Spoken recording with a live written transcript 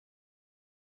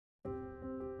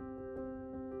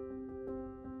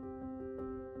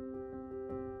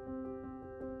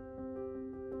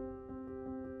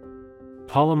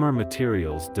Polymer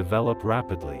materials develop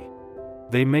rapidly.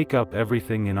 They make up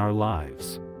everything in our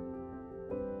lives,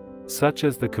 such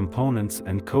as the components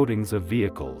and coatings of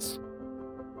vehicles,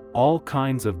 all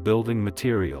kinds of building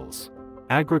materials,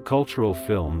 agricultural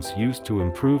films used to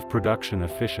improve production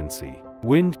efficiency,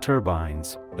 wind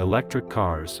turbines, electric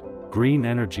cars, green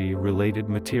energy-related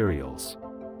materials,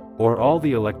 or all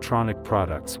the electronic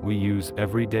products we use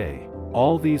every day.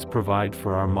 All these provide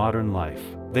for our modern life.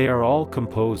 They are all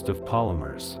composed of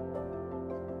polymers.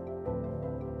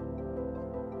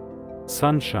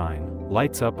 Sunshine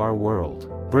lights up our world,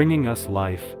 bringing us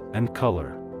life and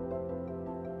color.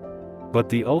 But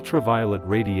the ultraviolet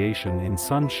radiation in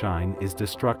sunshine is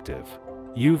destructive.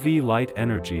 UV light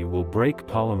energy will break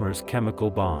polymers'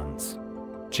 chemical bonds,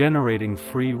 generating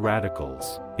free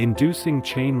radicals, inducing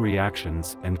chain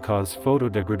reactions and cause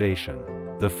photodegradation.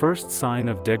 The first sign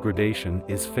of degradation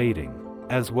is fading,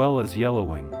 as well as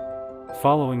yellowing,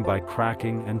 following by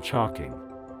cracking and chalking.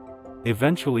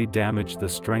 Eventually damage the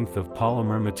strength of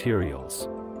polymer materials.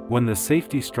 When the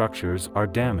safety structures are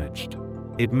damaged,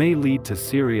 it may lead to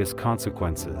serious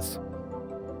consequences.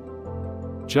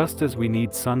 Just as we need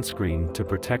sunscreen to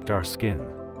protect our skin,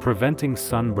 preventing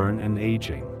sunburn and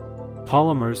aging,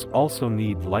 polymers also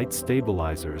need light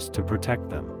stabilizers to protect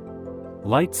them.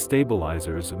 Light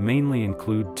stabilizers mainly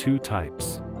include two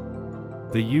types: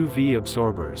 the UV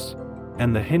absorbers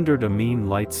and the hindered amine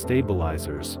light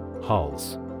stabilizers,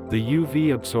 HULs. The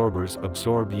UV absorbers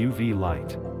absorb UV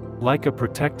light, like a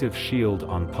protective shield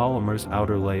on polymer's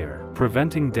outer layer,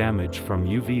 preventing damage from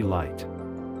UV light.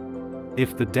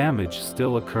 If the damage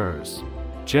still occurs,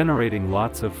 generating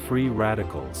lots of free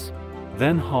radicals,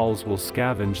 then HULs will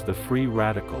scavenge the free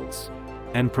radicals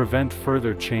and prevent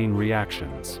further chain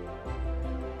reactions.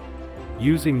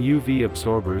 Using UV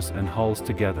absorbers and HULs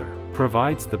together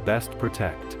provides the best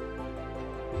protect.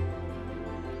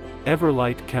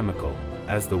 Everlight Chemical,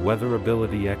 as the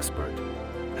weatherability expert,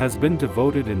 has been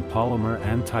devoted in polymer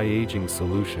anti-aging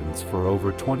solutions for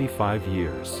over 25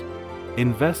 years.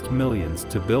 Invest millions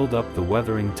to build up the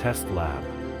weathering test lab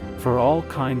for all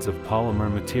kinds of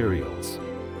polymer materials,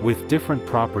 with different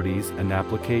properties and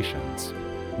applications.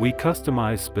 We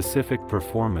customize specific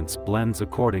performance blends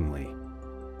accordingly,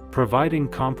 providing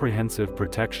comprehensive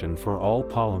protection for all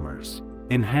polymers,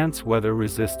 enhance weather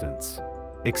resistance,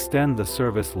 extend the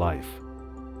service life.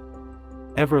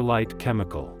 Everlight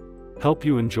Chemical, help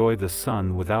you enjoy the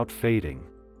sun without fading.